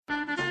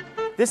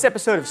This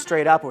episode of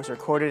Straight Up was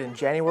recorded in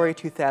January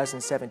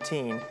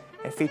 2017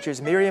 and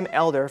features Miriam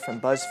Elder from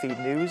BuzzFeed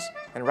News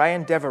and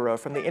Ryan Devereaux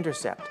from The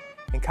Intercept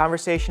in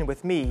conversation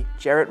with me,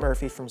 Jarrett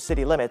Murphy from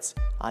City Limits,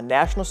 on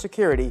national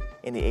security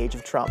in the age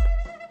of Trump.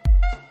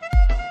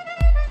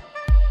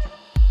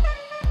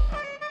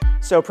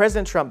 So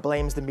President Trump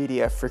blames the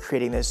media for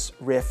creating this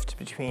rift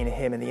between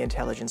him and the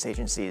intelligence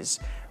agencies.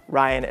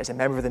 Ryan, as a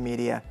member of the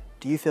media,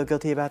 do you feel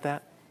guilty about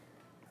that?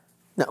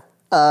 No,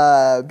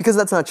 because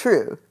that's not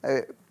true.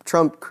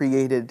 Trump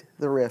created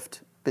the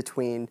rift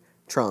between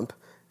Trump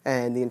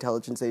and the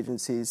intelligence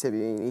agencies. I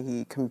mean,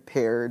 he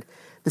compared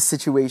the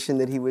situation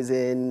that he was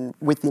in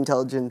with the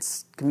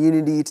intelligence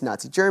community to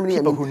Nazi Germany.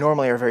 People who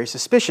normally are very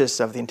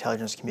suspicious of the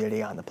intelligence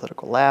community on the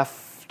political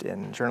left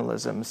and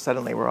journalism,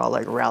 suddenly we're all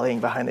like rallying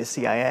behind the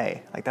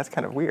CIA. Like, that's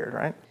kind of weird,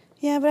 right?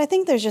 Yeah, but I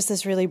think there's just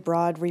this really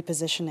broad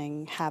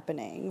repositioning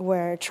happening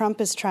where Trump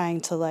is trying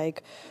to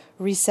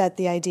reset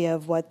the idea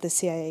of what the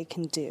CIA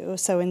can do.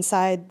 So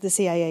inside the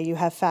CIA, you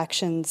have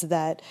factions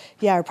that,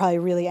 are probably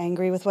really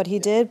angry with what he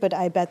did, but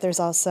I bet there's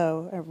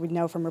also, or we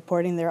know from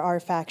reporting, there are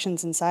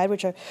factions inside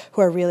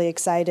who are really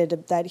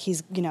excited that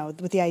he's,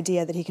 with the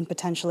idea that he can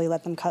potentially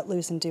let them cut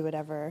loose and do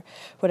whatever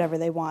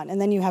they want.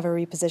 And then you have a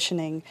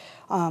repositioning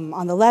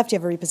on the left, you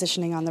have a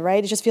repositioning on the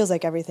right. It just feels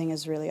like everything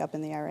is really up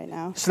in the air right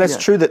now. So that's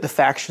true that the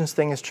factions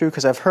thing is true,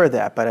 because I've heard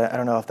that, but I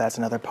don't know if that's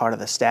another part of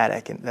the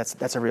static, and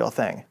that's a real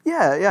thing.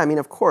 Yeah, I mean,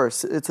 of course.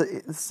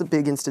 It's a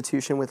big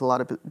institution with a lot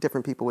of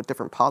different people with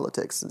different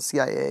politics. The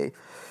CIA,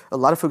 a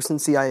lot of folks in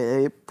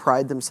CIA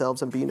pride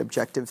themselves on being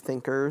objective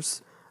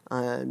thinkers.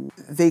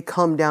 They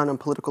come down on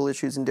political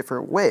issues in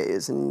different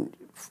ways, and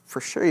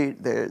for sure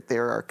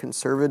there are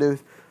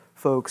conservative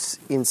folks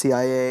in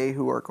CIA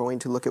who are going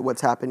to look at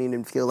what's happening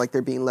and feel like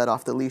they're being let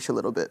off the leash a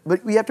little bit.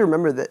 But we have to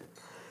remember that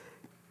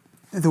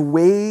the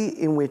way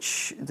in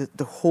which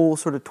the whole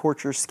sort of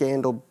torture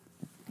scandal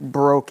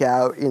broke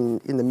out in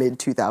the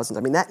mid-2000s,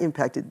 I mean, that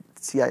impacted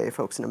CIA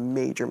folks in a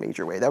major,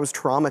 major way. That was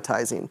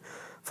traumatizing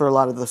for a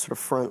lot of the sort of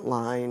front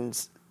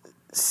lines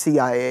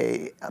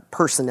CIA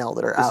personnel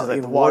that are out. This is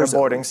like the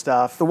waterboarding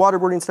stuff. The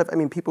waterboarding stuff. I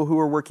mean, people who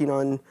were working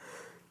on,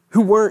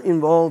 who weren't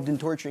involved in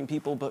torturing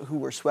people, but who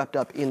were swept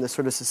up in the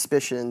sort of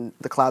suspicion,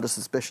 the cloud of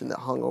suspicion that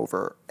hung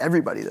over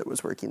everybody that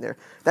was working there.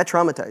 That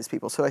traumatized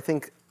people. So I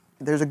think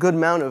there's a good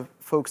amount of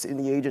folks in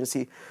the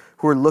agency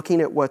who are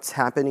looking at what's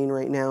happening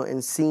right now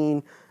and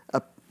seeing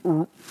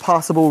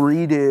possible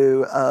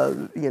redo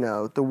of,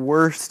 the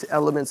worst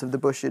elements of the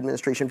Bush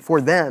administration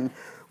for them,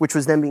 which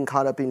was them being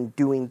caught up in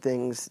doing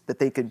things that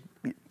they could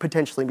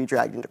potentially be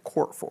dragged into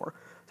court for.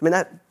 I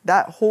mean,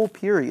 that whole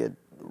period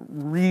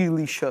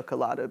really shook a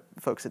lot of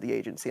folks at the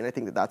agency, and I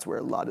think that's where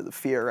a lot of the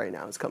fear right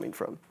now is coming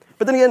from.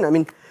 But then again, I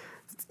mean,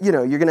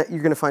 you're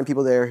gonna find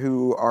people there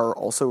who are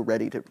also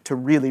ready to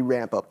really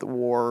ramp up the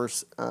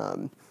wars,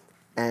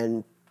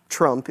 and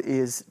Trump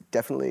is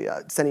definitely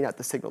sending out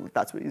the signal that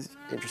that's what he's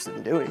interested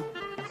in doing.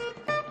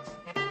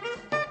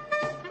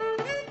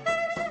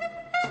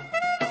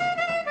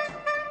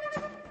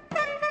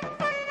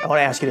 I want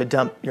to ask you to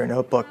dump your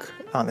notebook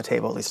on the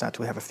table, at least not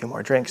until we have a few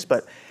more drinks.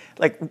 But,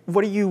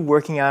 what are you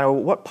working on, or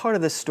what part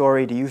of this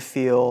story do you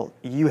feel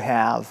you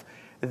have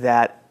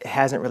that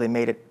hasn't really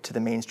made it to the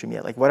mainstream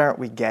yet? What aren't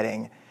we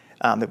getting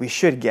that we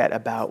should get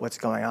about what's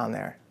going on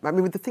there? I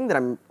mean, the thing that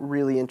I'm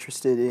really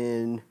interested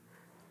in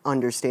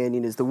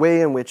understanding is the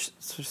way in which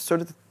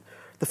sort of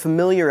the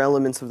familiar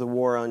elements of the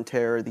war on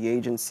terror, the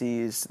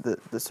agencies,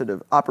 the sort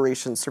of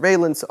operations,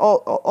 surveillance,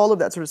 all of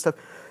that sort of stuff,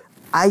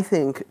 I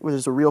think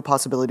there's a real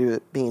possibility of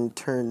it being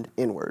turned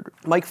inward.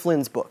 Mike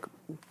Flynn's book,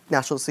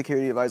 National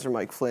Security Advisor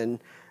Mike Flynn,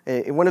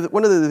 one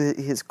of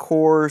his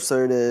core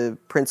sort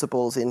of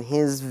principles in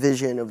his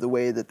vision of the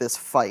way that this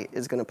fight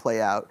is going to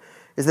play out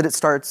is that it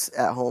starts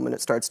at home and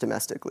it starts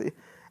domestically.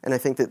 And I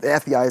think that the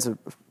FBI is a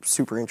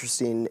super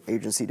interesting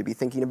agency to be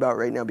thinking about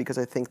right now, because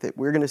I think that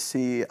we're going to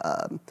see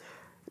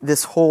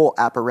this whole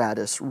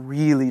apparatus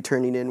really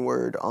turning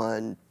inward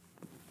on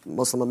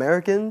Muslim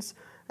Americans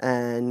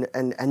and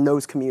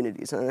those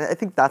communities. And I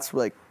think that's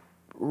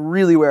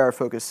really where our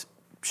focus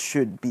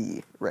should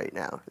be right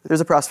now.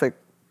 There's a prospect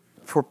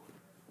for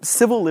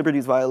civil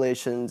liberties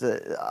violations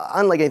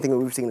unlike anything that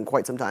we've seen in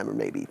quite some time, or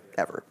maybe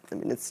ever. I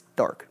mean, it's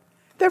dark.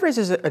 That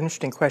raises an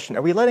interesting question.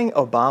 Are we letting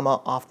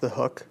Obama off the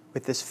hook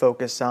with this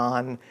focus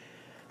on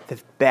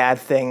the bad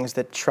things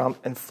that Trump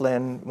and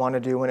Flynn want to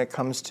do when it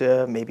comes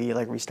to maybe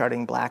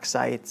restarting black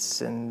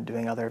sites and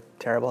doing other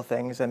terrible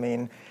things? I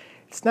mean,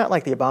 it's not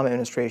like the Obama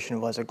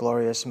administration was a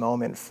glorious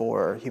moment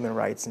for human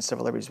rights and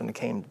civil liberties when it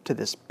came to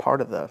this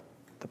part of the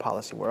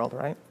policy world,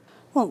 right?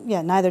 Well,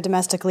 yeah, neither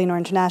domestically nor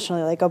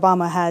internationally.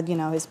 Obama had,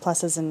 his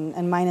pluses and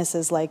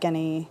minuses like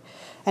any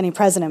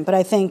president. But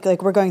I think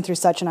we're going through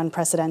such an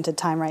unprecedented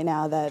time right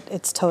now that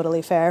it's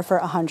totally fair for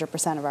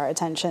 100% of our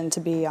attention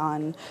to be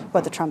on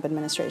what the Trump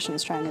administration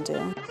is trying to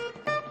do.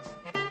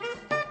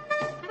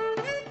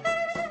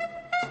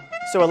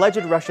 So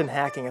alleged Russian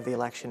hacking of the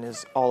election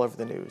is all over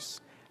the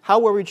news. How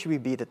worried should we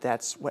be that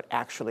that's what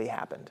actually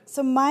happened?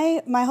 So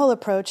my whole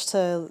approach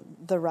to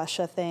the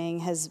Russia thing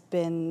has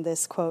been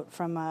this quote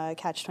from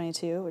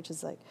Catch-22, which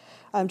is like,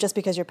 just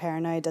because you're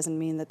paranoid doesn't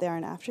mean that they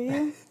aren't after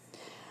you.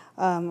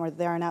 Or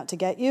they aren't out to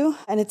get you.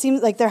 And it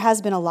seems like there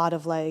has been a lot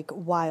of like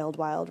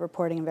wild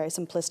reporting and very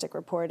simplistic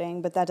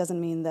reporting, but that doesn't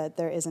mean that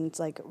there isn't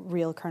like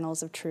real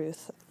kernels of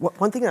truth.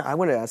 One thing that I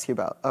wanted to ask you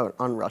about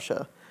on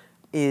Russia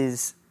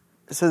is,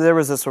 so there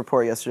was this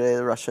report yesterday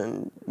the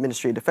Russian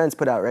Ministry of Defense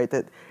put out, right,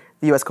 that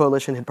the U.S.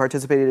 coalition had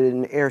participated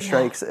in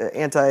airstrikes,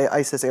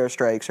 anti-ISIS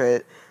airstrikes,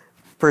 right,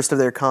 first of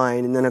their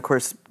kind, and then of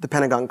course the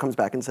Pentagon comes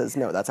back and says,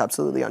 no, that's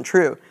absolutely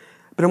untrue.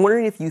 But I'm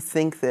wondering if you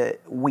think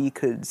that we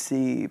could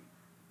see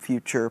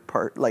future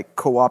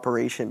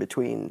cooperation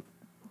between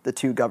the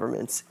two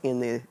governments in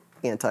the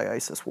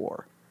anti-ISIS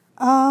war?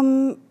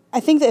 I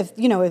think that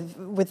if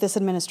with this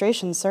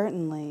administration,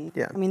 certainly.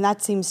 Yeah. I mean,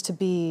 that seems to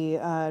be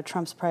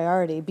Trump's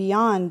priority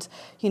beyond,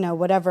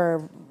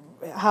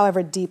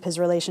 however deep his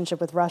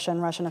relationship with Russia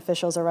and Russian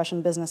officials or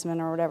Russian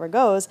businessmen or whatever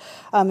goes.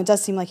 It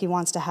does seem like he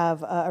wants to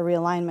have a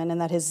realignment,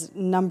 and that his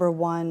number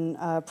one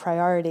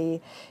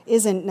priority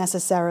isn't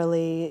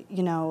necessarily,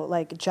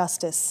 like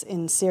justice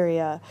in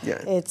Syria.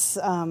 Yeah. It's,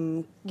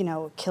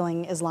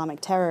 killing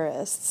Islamic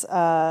terrorists.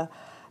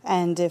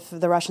 And if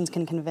the Russians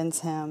can convince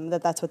him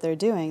that that's what they're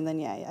doing, then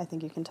yeah, I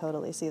think you can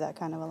totally see that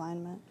kind of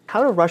alignment.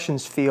 How do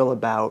Russians feel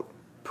about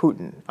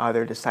Putin? Are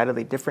there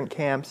decidedly different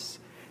camps?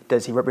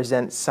 Does he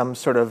represent some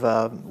sort of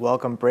a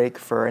welcome break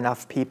for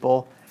enough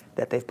people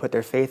that they've put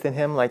their faith in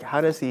him? Like,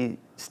 how does he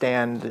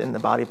stand in the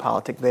body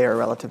politic there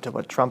relative to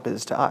what Trump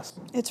is to us?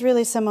 It's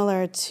really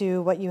similar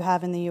to what you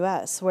have in the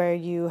U.S., where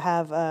you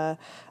have a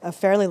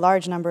fairly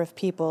large number of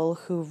people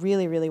who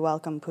really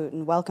welcome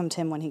Putin, welcomed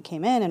him when he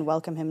came in and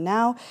welcome him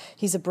now.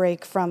 He's a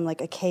break from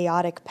like a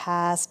chaotic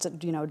past,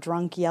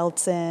 drunk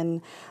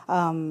Yeltsin.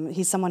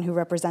 He's someone who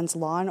represents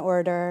law and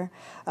order,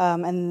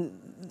 and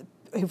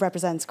who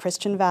represents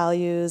Christian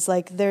values.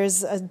 Like,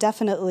 there's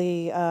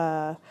definitely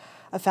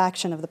a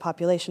faction of the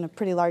population, a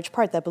pretty large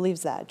part, that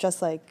believes that,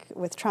 just like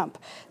with Trump.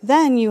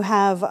 Then you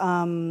have,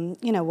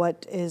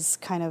 what is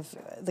kind of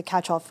the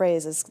catch-all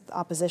phrase is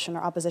opposition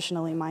or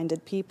oppositionally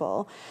minded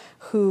people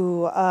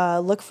who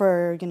look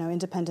for,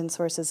 independent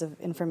sources of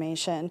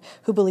information,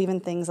 who believe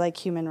in things like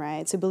human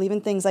rights, who believe in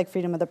things like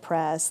freedom of the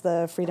press,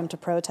 the freedom to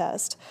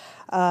protest,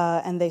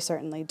 and they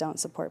certainly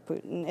don't support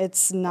Putin.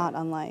 It's not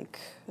unlike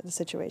the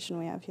situation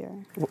we have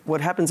here.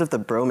 What happens if the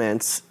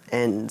bromance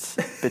ends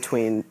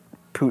between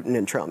Putin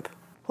and Trump?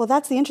 Well,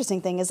 that's the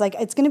interesting thing, is like,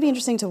 it's going to be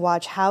interesting to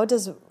watch how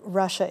does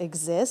Russia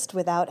exist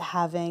without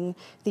having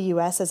the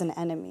U.S. as an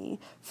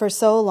enemy. For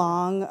so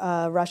long,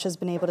 Russia's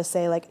been able to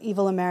say, like,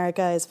 evil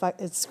America is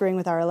screwing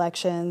with our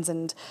elections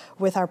and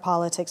with our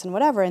politics and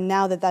whatever, and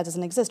now that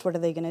doesn't exist, what are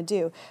they going to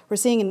do? We're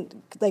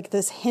seeing, like,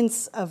 this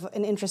hints of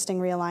an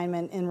interesting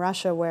realignment in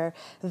Russia where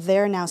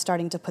they're now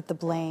starting to put the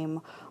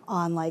blame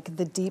on like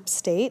the deep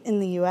state in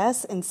the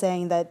U.S. and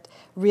saying that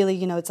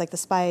really, it's like the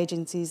spy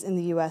agencies in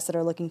the U.S. that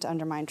are looking to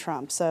undermine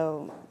Trump.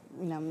 So,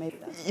 maybe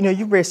that's...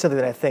 You've raised something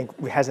that I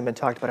think hasn't been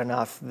talked about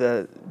enough,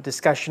 the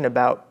discussion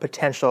about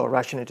potential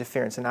Russian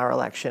interference in our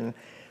election.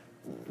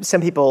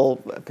 Some people,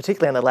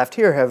 particularly on the left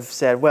here, have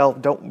said, well,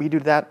 don't we do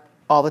that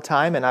all the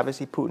time? And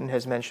obviously Putin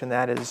has mentioned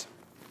that as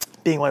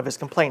being one of his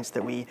complaints,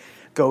 that we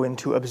go in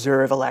to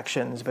observe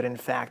elections, but in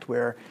fact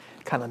we're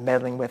kind of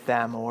meddling with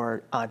them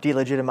or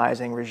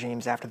delegitimizing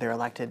regimes after they're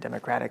elected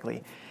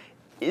democratically.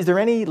 Is there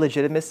any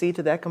legitimacy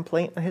to that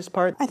complaint on his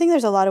part? I think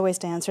there's a lot of ways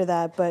to answer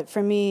that, but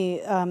for me,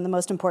 the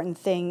most important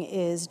thing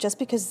is just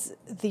because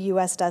the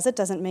U.S. does it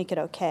doesn't make it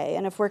okay.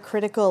 And if we're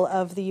critical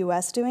of the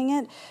U.S. doing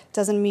it,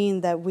 doesn't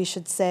mean that we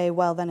should say,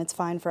 well, then it's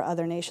fine for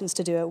other nations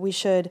to do it. We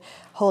should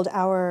hold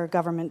our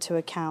government to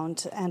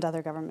account and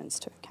other governments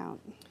to account.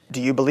 Do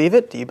you believe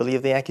it? Do you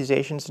believe the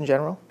accusations in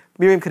general?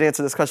 Miriam could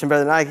answer this question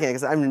better than I can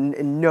because I'm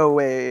in no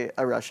way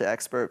a Russia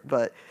expert,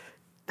 but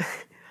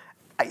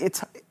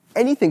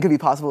anything could be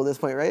possible at this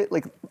point, right?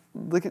 Like,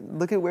 look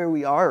at where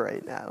we are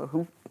right now.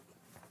 Who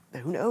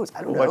knows?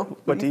 I don't know.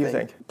 What do you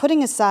think?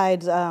 Putting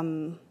aside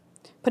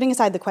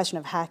the question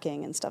of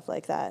hacking and stuff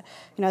like that,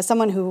 as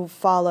someone who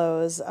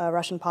follows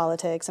Russian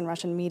politics and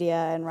Russian media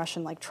and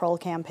Russian like troll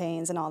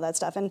campaigns and all that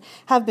stuff, and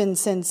have been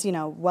since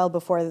well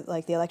before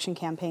like the election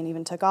campaign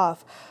even took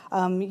off,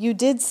 you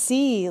did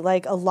see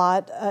like a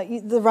lot.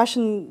 The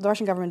Russian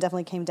government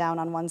definitely came down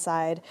on one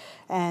side,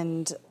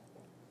 and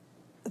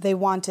they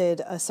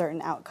wanted a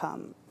certain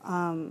outcome.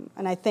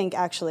 And I think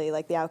actually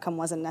like the outcome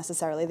wasn't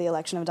necessarily the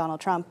election of Donald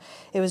Trump.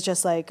 It was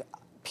just like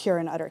pure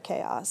and utter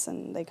chaos,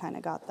 and they kind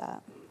of got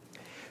that.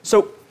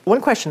 So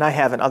one question I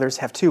have, and others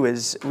have too,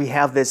 is we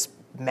have this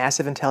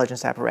massive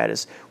intelligence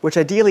apparatus, which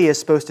ideally is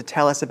supposed to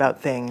tell us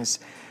about things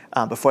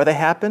before they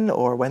happen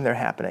or when they're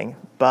happening,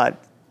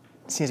 but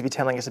seems to be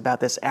telling us about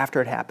this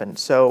after it happened.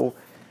 So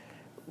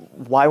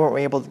why weren't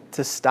we able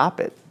to stop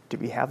it? Do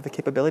we have the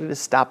capability to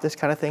stop this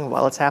kind of thing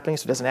while it's happening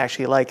so it doesn't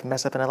actually like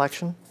mess up an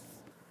election?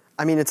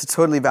 I mean, it's a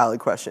totally valid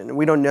question.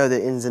 We don't know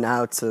the ins and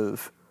outs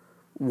of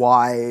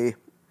why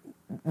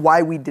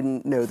why we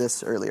didn't know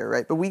this earlier,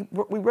 right? But we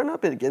run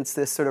up against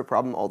this sort of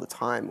problem all the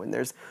time when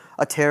there's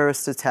a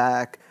terrorist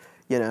attack,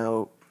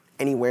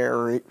 anywhere,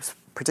 or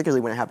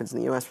particularly when it happens in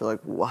the U.S. We're like,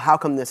 well, how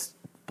come this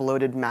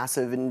bloated,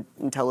 massive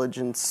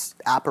intelligence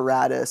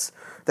apparatus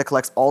that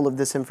collects all of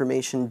this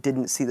information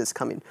didn't see this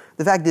coming?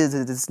 The fact is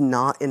that it's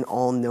not an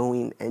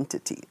all-knowing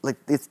entity.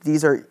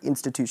 These are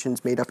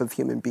institutions made up of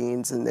human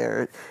beings, and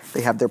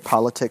they have their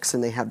politics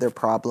and they have their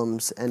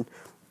problems, and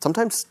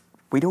sometimes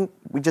we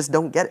just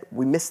don't get it.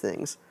 We miss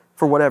things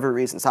for whatever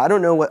reason. So I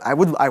don't know I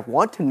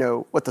want to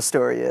know what the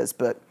story is,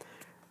 but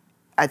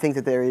I think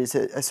that there is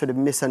a sort of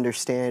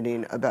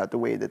misunderstanding about the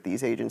way that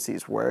these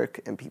agencies work,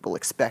 and people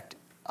expect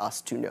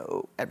us to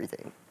know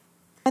everything.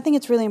 I think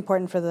it's really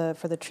important for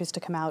the truth to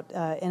come out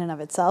in and of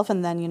itself,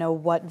 and then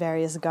what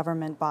various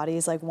government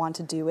bodies want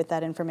to do with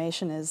that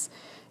information is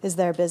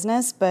their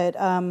business. But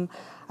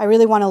I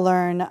really want to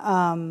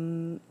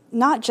learn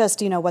not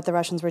just what the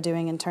Russians were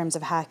doing in terms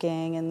of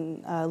hacking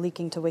and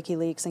leaking to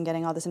WikiLeaks and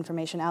getting all this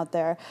information out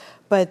there,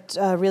 but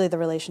really the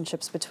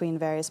relationships between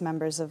various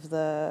members of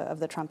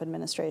the Trump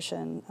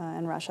administration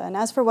and Russia. And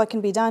as for what can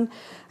be done,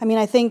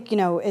 I think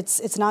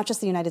it's not just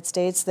the United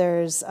States.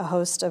 There's a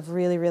host of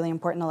really, really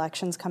important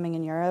elections coming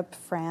in Europe: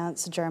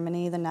 France,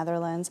 Germany, the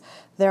Netherlands.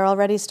 They're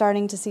already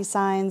starting to see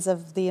signs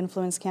of the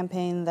influence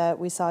campaign that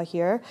we saw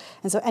here,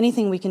 and so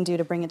anything we can do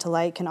to bring it to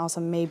light can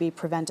also maybe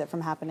prevent it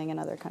from happening in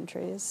other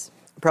countries.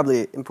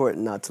 Probably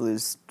important not to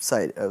lose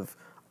sight of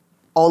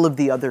all of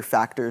the other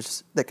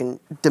factors that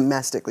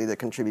domestically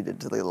contributed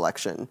to the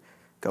election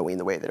going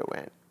the way that it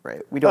went.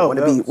 Right? We don't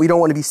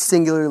want to be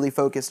singularly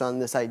focused on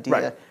this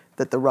idea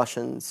that the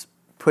Russians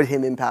put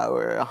him in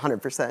power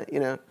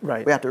 100%.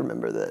 Right. We have to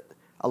remember that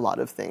a lot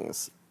of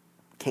things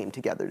came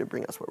together to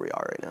bring us where we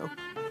are right now.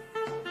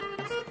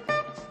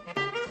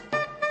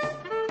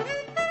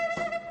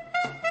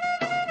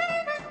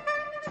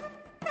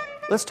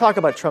 Let's talk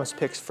about Trump's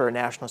picks for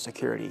national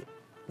security.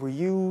 Were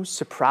you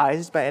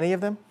surprised by any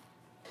of them?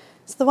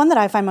 So the one that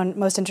I find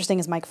most interesting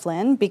is Mike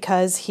Flynn,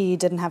 because he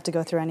didn't have to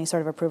go through any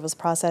sort of approvals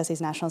process. He's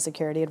national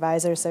security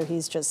advisor, so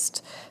he's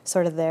just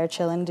sort of there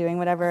chilling, doing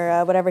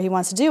whatever he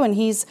wants to do. And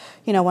he's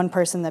one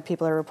person that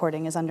people are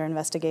reporting is under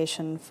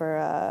investigation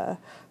for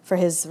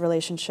his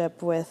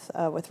relationship with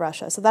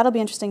Russia. So that'll be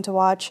interesting to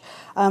watch.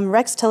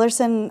 Rex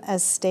Tillerson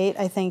as state,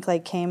 I think,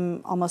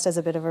 came almost as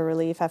a bit of a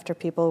relief after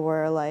people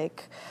were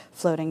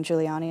floating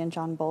Giuliani and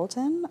John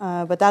Bolton.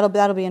 But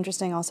that'll be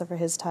interesting also for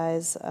his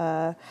ties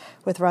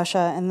with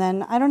Russia. And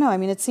then I don't know.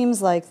 It seems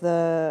like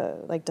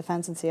the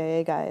defense and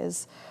CIA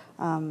guys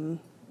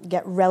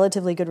get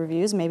relatively good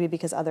reviews, maybe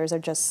because others are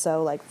just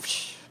so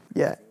Psh.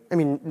 Yeah,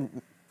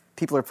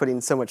 people are putting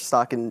so much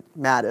stock in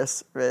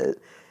Mattis, right?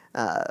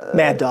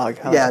 Mad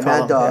Dog.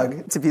 Mad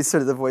Dog, to be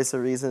sort of the voice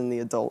of reason, the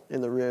adult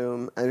in the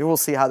room. We'll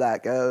see how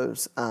that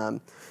goes.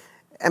 And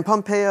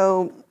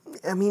Pompeo,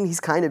 he's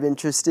kind of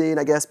interesting,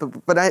 I guess,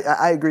 but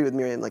I agree with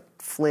Miriam.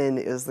 Flynn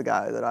is the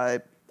guy that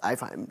I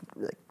find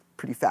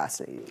pretty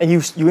fascinating. And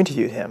you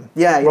interviewed him.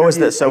 Yeah. What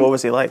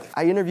was he like?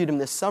 I interviewed him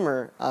this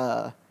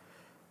summer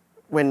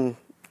when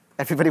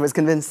everybody was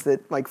convinced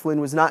that Mike Flynn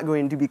was not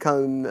going to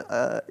become,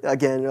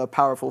 again, a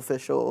powerful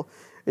official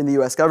in the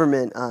U.S.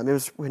 government. It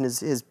was when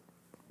his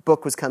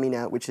book was coming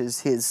out, which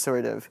is his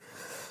sort of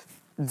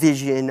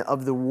vision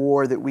of the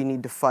war that we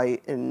need to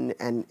fight, and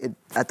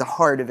at the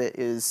heart of it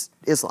is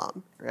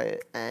Islam,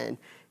 right? And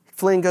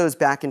Flynn goes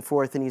back and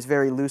forth, and he's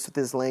very loose with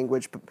his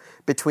language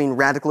between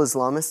radical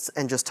Islamists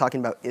and just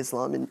talking about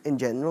Islam in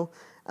general.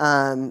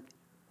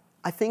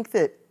 I think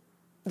that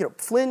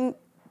Flynn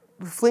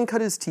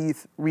cut his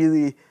teeth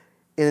really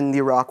in the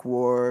Iraq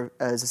War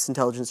as this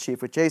intelligence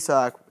chief with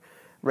JSOC,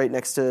 right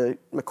next to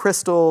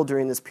McChrystal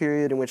during this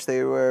period in which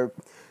they were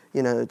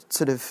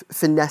sort of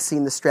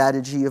finessing the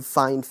strategy of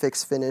find,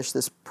 fix, finish,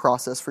 this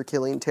process for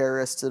killing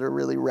terrorists at a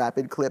really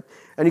rapid clip.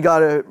 And he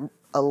got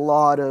a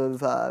lot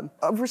of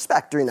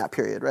respect during that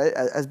period, right,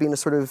 as being a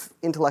sort of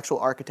intellectual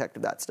architect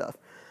of that stuff.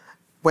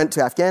 Went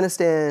to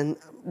Afghanistan,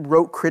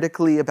 wrote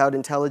critically about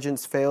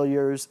intelligence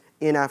failures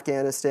in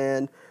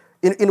Afghanistan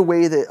in a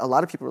way that a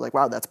lot of people were like,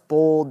 wow, that's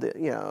bold,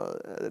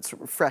 that's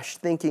fresh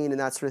thinking and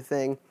that sort of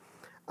thing.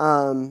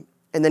 And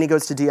then he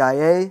goes to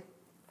DIA,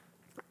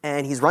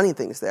 and he's running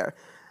things there.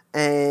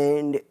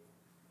 And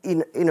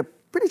in a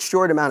pretty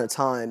short amount of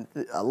time,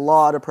 a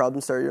lot of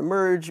problems started to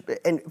emerge.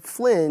 And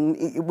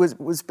Flynn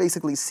was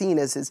basically seen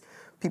as his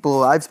people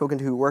who I've spoken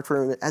to who worked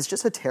for him as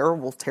just a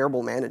terrible,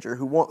 terrible manager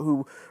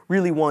who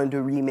really wanted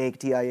to remake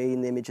DIA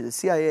in the image of the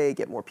CIA,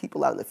 get more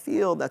people out in the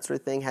field, that sort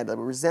of thing, had a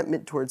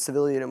resentment towards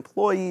civilian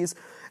employees,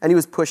 and he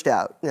was pushed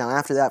out. Now,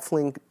 after that,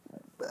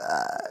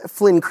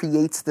 Flynn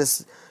creates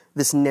this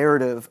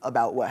narrative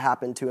about what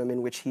happened to him,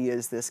 in which he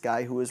is this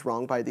guy who was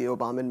wronged by the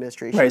Obama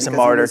administration. Right, he's a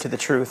martyr to the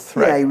truth.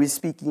 Right. Yeah, he was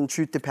speaking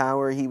truth to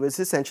power. He was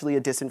essentially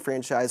a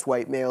disenfranchised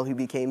white male who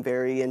became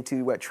very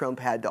into what Trump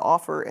had to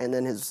offer, and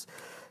then is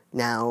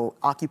now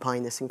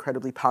occupying this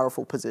incredibly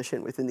powerful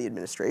position within the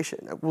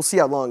administration. We'll see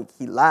how long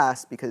he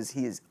lasts, because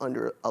he is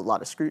under a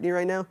lot of scrutiny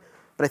right now.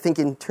 But I think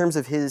in terms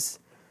of his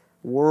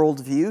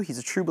worldview, he's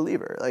a true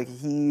believer. Like,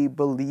 he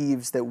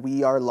believes that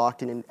we are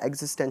locked in an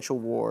existential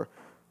war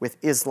with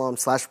Islam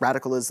 /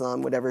 radical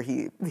Islam, whatever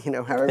he,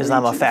 however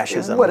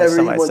Islamofascism, whatever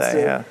some he might wants say, to,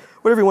 yeah.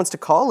 whatever he wants to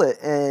call it.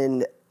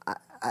 And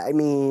I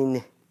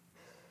mean,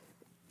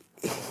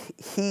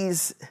 he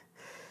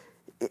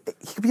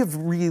could be a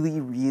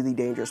really, really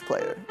dangerous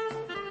player.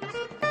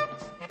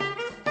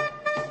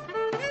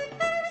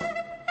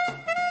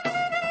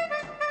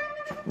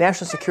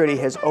 National security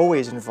has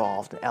always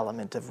involved an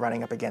element of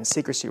running up against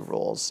secrecy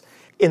rules.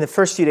 In the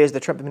first few days of the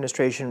Trump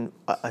administration,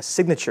 a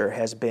signature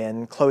has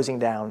been closing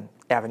down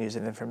avenues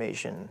of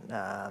information,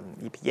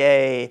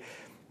 EPA,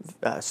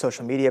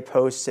 social media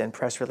posts and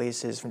press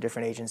releases from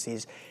different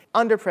agencies.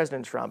 Under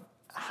President Trump,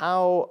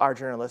 how are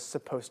journalists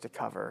supposed to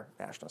cover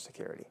national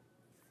security?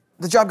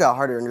 The job got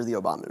harder under the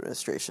Obama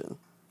administration.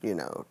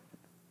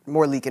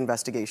 More leak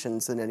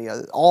investigations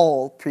than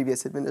all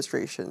previous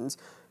administrations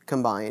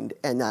combined,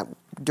 and that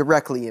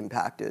directly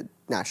impacted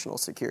national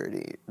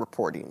security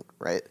reporting,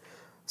 right?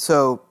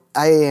 So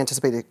I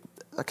anticipate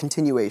a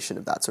continuation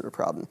of that sort of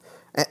problem,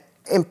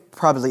 and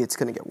probably it's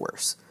going to get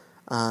worse.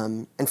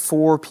 And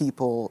for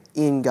people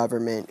in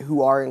government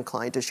who are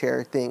inclined to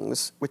share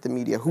things with the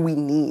media, who we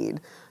need,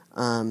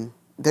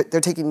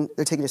 they're taking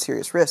a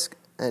serious risk,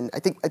 and I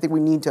think we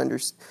need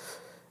to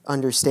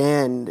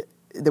understand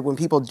that when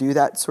people do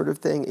that sort of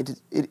thing,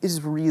 it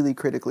is really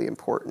critically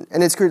important,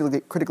 and it's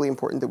critically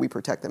important that we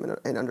protect them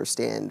and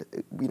understand,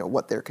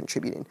 what they're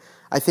contributing.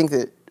 I think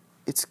that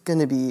it's going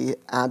to be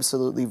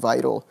absolutely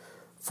vital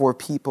for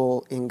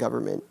people in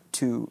government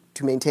to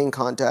maintain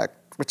contact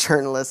with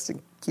journalists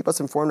and keep us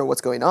informed of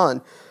what's going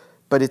on,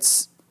 but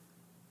it's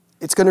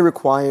going to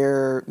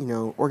require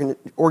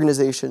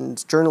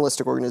organizations,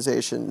 journalistic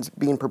organizations,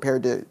 being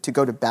prepared to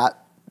go to bat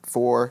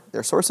for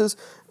their sources,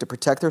 to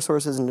protect their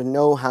sources, and to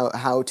know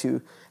how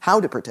to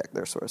protect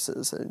their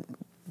sources. And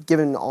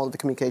given all of the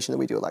communication that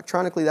we do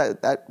electronically,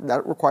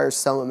 that requires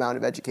some amount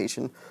of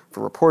education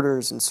for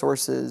reporters and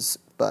sources.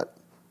 But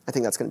I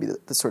think that's going to be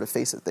the sort of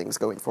face of things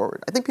going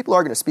forward. I think people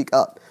are going to speak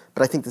up,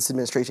 but I think this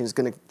administration is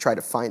going to try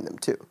to find them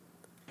too.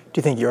 Do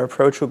you think your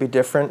approach will be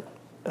different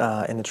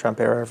in the Trump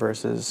era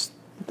versus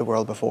the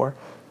world before?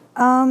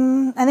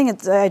 I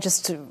think I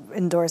just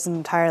endorse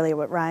entirely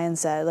what Ryan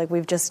said. Like,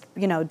 we've just,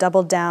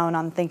 doubled down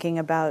on thinking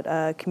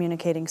about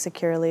communicating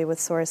securely with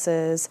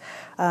sources,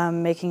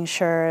 making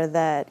sure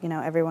that,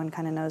 everyone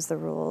kind of knows the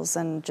rules,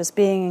 and just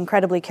being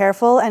incredibly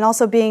careful, and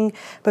also being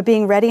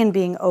ready and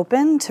being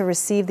open to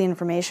receive the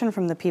information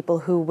from the people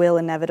who will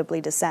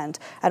inevitably dissent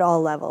at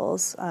all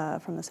levels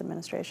from this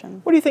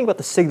administration. What do you think about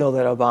the signal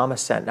that Obama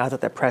sent? Not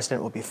that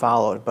precedent will be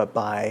followed, but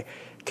by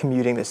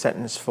commuting the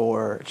sentence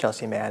for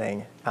Chelsea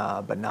Manning,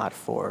 but not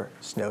for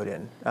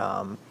Snowden.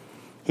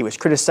 He was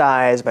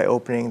criticized by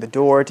opening the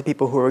door to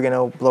people who were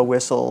going to blow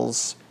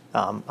whistles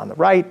on the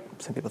right.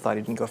 Some people thought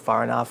he didn't go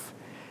far enough.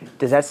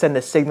 Does that send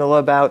a signal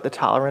about the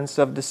tolerance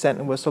of dissent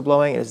and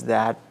whistleblowing? Is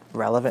that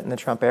relevant in the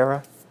Trump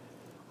era?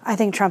 I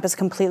think Trump is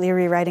completely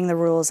rewriting the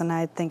rules, and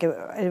I think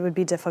it would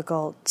be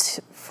difficult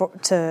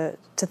to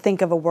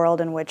think of a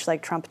world in which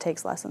Trump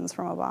takes lessons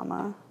from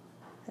Obama.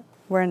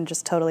 We're in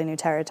just totally new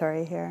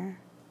territory here.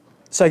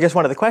 So I guess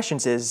one of the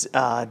questions is,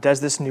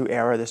 does this new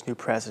era, this new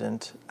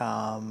president,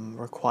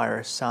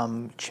 require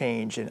some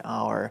change in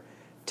our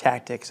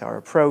tactics, our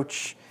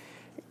approach?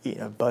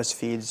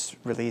 BuzzFeed's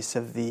release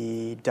of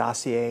the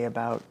dossier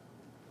about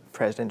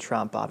President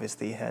Trump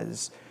obviously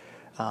has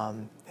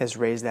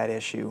raised that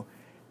issue.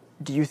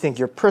 Do you think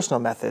your personal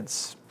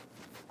methods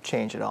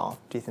change at all?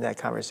 Do you think that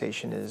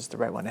conversation is the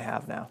right one to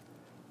have now?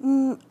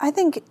 I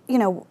think,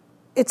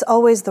 it's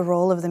always the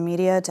role of the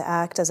media to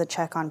act as a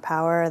check on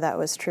power. That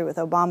was true with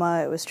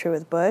Obama. It was true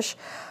with Bush.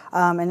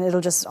 And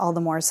it'll just all the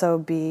more so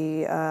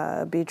be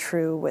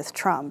true with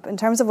Trump. In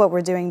terms of what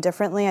we're doing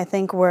differently, I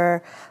think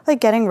we're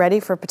getting ready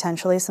for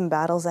potentially some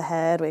battles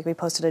ahead. We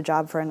posted a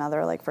job for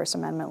another First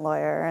Amendment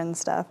lawyer and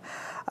stuff.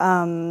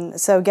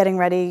 So getting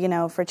ready,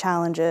 for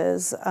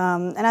challenges.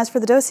 And as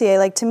for the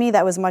dossier, to me,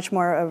 that was much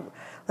more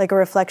a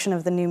reflection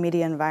of the new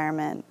media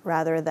environment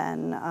rather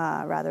than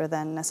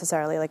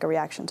necessarily a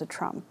reaction to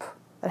Trump.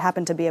 It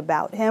happened to be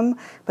about him,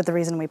 but the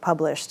reason we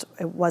published,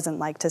 it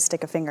wasn't to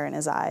stick a finger in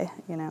his eye,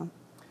 Do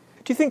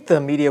you think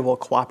the media will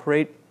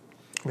cooperate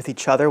with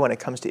each other when it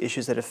comes to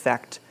issues that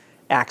affect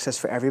access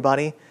for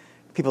everybody?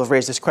 People have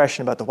raised this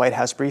question about the White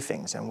House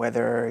briefings and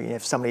whether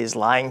if somebody is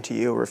lying to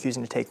you or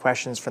refusing to take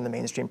questions from the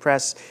mainstream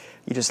press,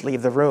 you just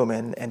leave the room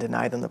and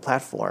deny them the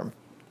platform.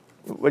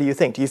 What do you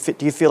think? Do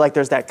you feel like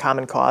there's that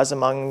common cause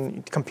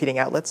among competing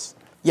outlets?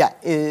 Yeah,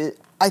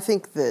 I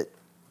think that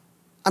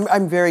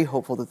I'm very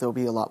hopeful that there'll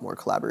be a lot more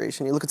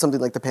collaboration. You look at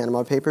something like the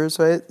Panama Papers,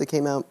 right? That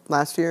came out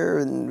last year,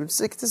 and it was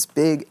this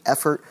big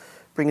effort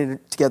bringing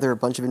together a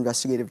bunch of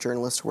investigative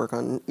journalists to work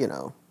on,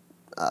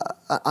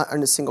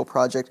 on a single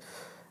project.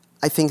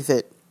 I think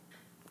that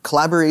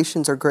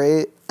collaborations are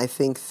great. I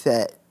think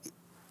that,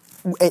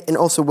 and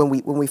also when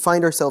we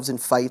find ourselves in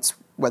fights,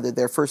 whether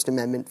they're First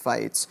Amendment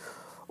fights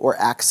or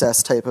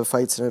access type of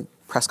fights in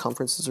press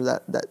conferences or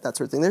that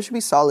sort of thing, there should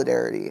be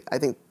solidarity. I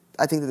think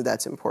I think that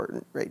that's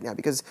important right now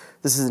because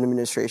this is an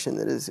administration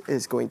that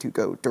is going to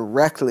go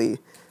directly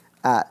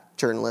at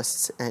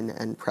journalists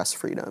and press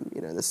freedom.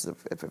 This is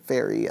a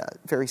very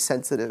very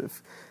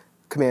sensitive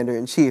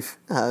commander-in-chief.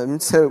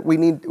 So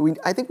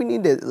I think we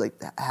need to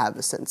have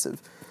a sense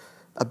of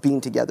being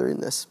together in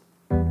this.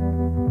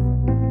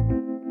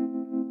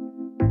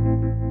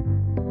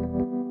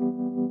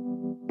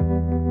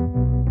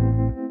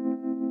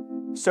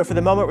 So for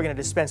the moment, we're going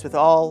to dispense with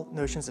all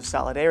notions of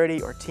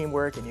solidarity or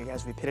teamwork, and you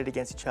guys will be pitted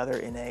against each other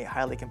in a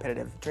highly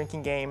competitive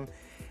drinking game.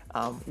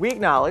 We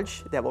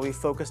acknowledge that while we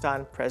focused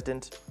on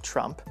President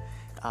Trump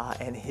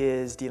and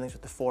his dealings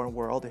with the foreign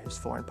world or his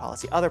foreign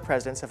policy, other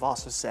presidents have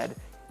also said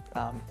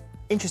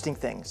interesting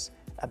things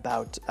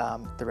about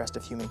the rest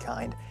of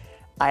humankind.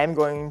 I am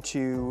going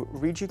to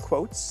read you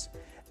quotes.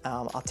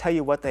 I'll tell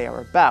you what they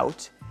are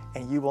about,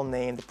 and you will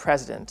name the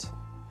president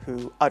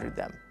who uttered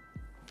them.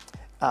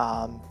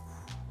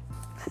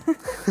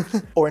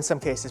 Or in some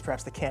cases,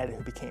 perhaps the candidate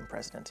who became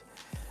president.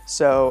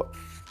 So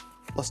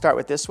we'll start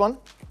with this one.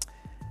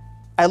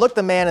 I looked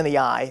the man in the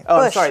eye. Oh,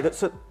 Bush. I'm sorry.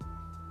 So,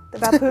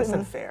 About Putin. that's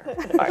unfair.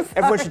 All right,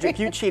 everyone should drink.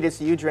 You cheated,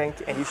 so you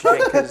drink, and you should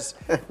drink because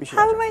we should.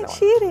 How all am I drink for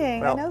that one. cheating?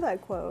 Well, I know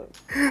that quote.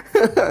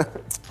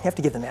 You have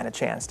to give the man a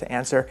chance to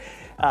answer.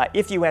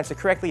 If you answer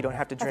correctly, you don't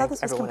have to I thought drink.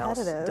 this was Everyone else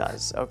competitive.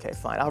 does. Okay,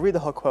 fine. I'll read the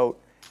whole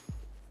quote,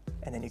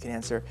 and then you can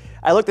answer.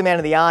 I looked the man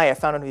in the eye. I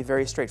found him to be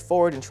very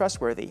straightforward and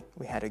trustworthy.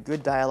 We had a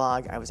good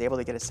dialogue. I was able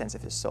to get a sense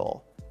of his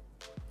soul.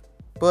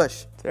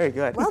 Bush. Very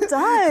good. Well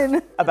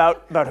done.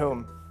 About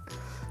whom?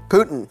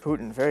 Putin.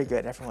 Putin. Very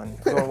good. Everyone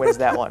wins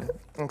that one.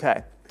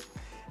 Okay.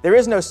 There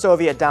is no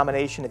Soviet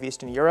domination of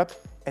Eastern Europe,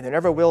 and there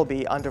never will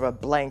be under a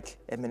blank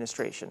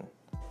administration.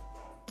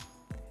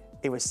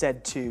 It was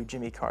said to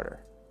Jimmy Carter.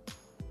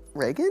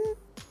 Reagan?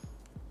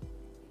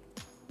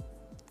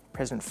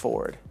 President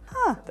Ford.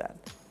 That,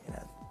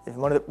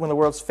 one of the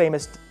world's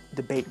famous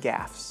debate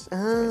gaffes.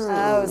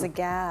 Oh, it was a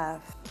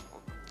gaffe.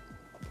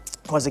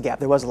 Was a gap.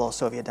 There was a little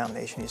Soviet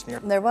domination in Eastern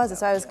Europe. There was,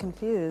 that's why I was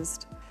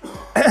confused.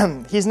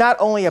 He's not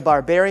only a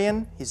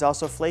barbarian, he's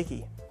also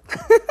flaky.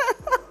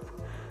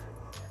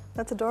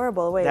 That's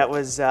adorable. Wait. That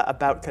was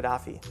about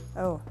Gaddafi.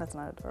 Oh, that's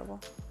not adorable.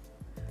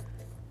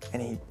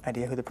 Any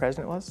idea who the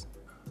president was?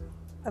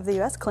 Of the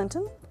U.S.,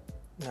 Clinton?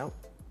 No.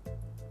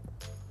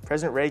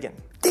 President Reagan.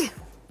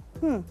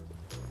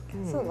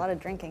 There's a lot of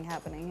drinking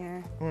happening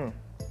here.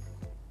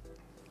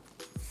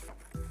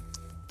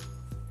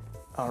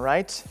 All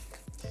right.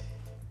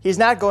 He's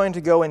not going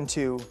to go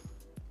into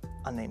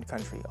unnamed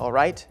country, all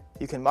right?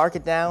 You can mark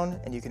it down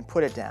and you can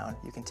put it down.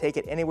 You can take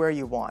it anywhere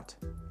you want.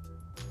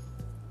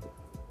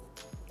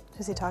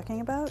 Who's he talking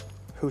about?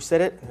 Who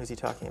said it and who's he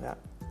talking about?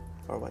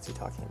 Or what's he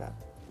talking about?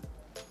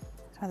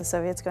 Are the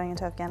Soviets going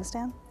into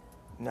Afghanistan?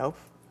 Nope.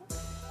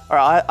 Or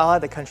I'll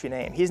add the country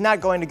name. He's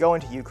not going to go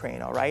into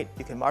Ukraine, all right?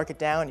 You can mark it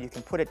down, you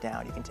can put it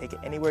down, you can take it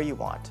anywhere you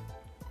want.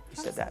 You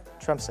said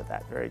that. Trump said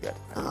that. Very good.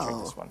 I'm going to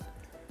drink this one.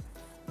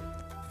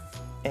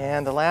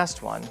 And the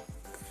last one.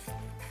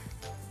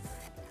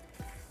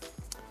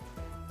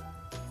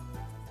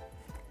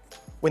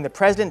 When the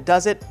president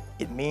does it,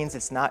 it means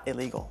it's not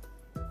illegal.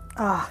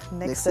 Ah,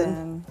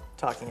 Nixon.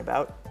 Talking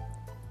about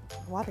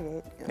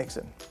Watergate.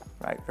 Nixon.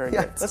 Right, very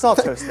Yeah. good. Let's all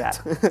toast that.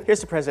 Here's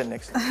to President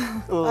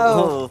Nixon.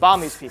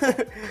 Bomb these people.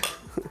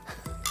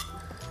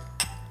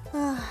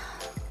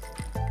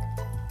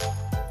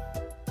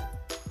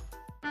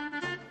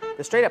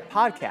 The Straight Up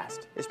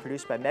Podcast is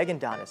produced by Megan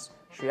Donis,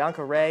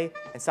 Shriyanka Ray,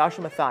 and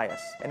Sasha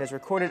Matthias, and is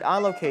recorded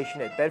on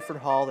location at Bedford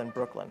Hall in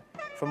Brooklyn.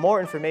 For more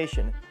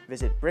information,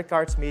 visit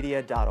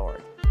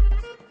brickartsmedia.org.